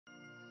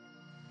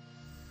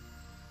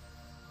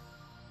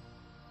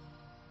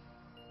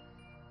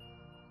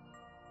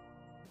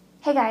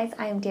Hey guys,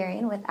 I am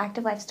Darian with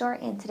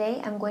ActiveLifeStore, and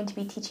today I'm going to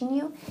be teaching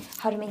you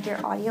how to make your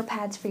audio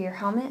pads for your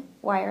helmet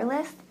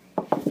wireless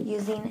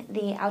using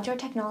the Outdoor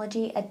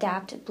Technology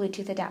Adapt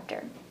Bluetooth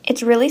adapter.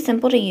 It's really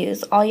simple to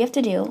use. All you have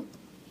to do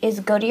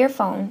is go to your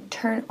phone,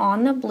 turn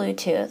on the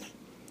Bluetooth,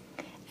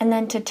 and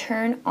then to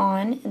turn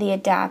on the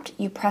Adapt,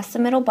 you press the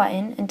middle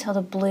button until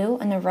the blue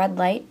and the red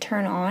light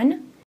turn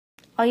on.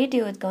 All you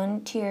do is go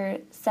into your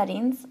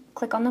settings,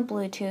 click on the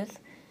Bluetooth,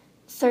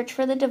 search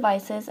for the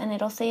devices, and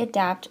it'll say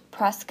Adapt,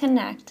 press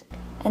Connect,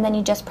 and then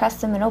you just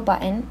press the middle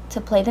button to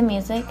play the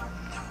music,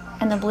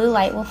 and the blue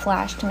light will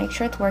flash to make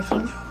sure it's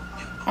working,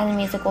 and the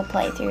music will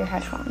play through your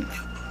headphones.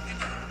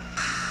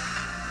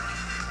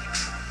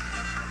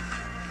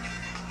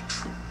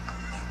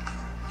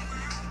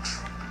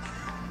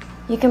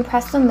 You can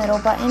press the middle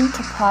button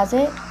to pause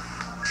it,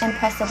 and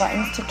press the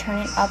buttons to turn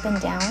it up and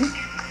down,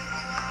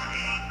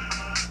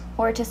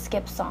 or to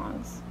skip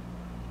songs.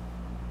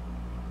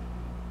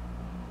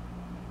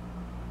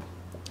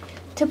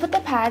 To put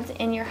the pads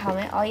in your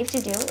helmet, all you have to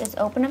do is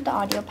open up the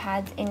audio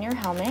pads in your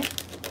helmet,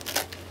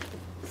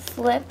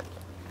 slip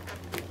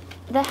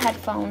the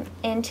headphone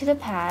into the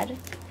pad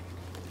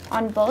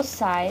on both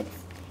sides,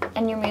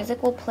 and your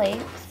music will play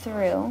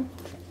through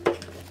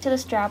to the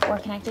strap or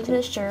connected to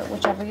the shirt,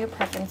 whichever your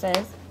preference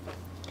is.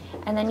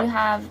 And then you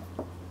have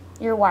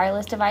your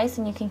wireless device,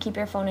 and you can keep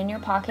your phone in your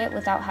pocket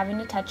without having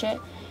to touch it.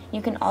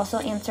 You can also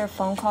answer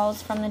phone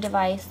calls from the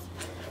device.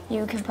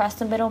 You can press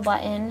the middle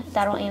button,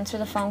 that'll answer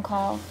the phone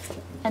call,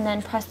 and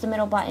then press the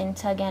middle button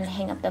to again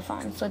hang up the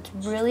phone. So it's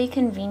really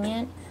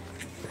convenient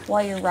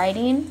while you're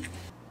writing,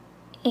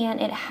 and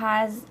it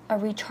has a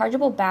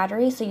rechargeable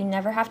battery, so you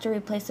never have to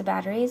replace the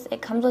batteries.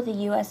 It comes with a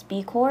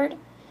USB cord.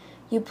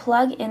 You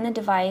plug in the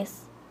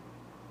device,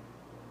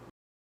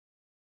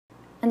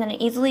 and then it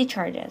easily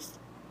charges.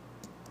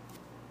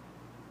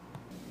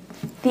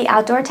 The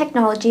Outdoor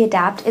Technology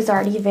Adapt is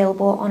already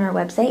available on our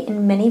website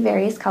in many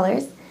various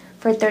colors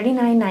for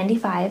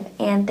 $39.95,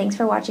 and thanks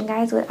for watching,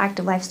 guys. With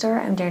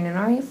ActiveLifeStore, I'm Darren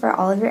Inari. For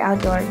all of your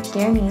outdoor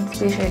gear needs,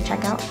 be sure to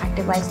check out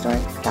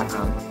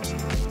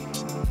ActiveLifeStore.com.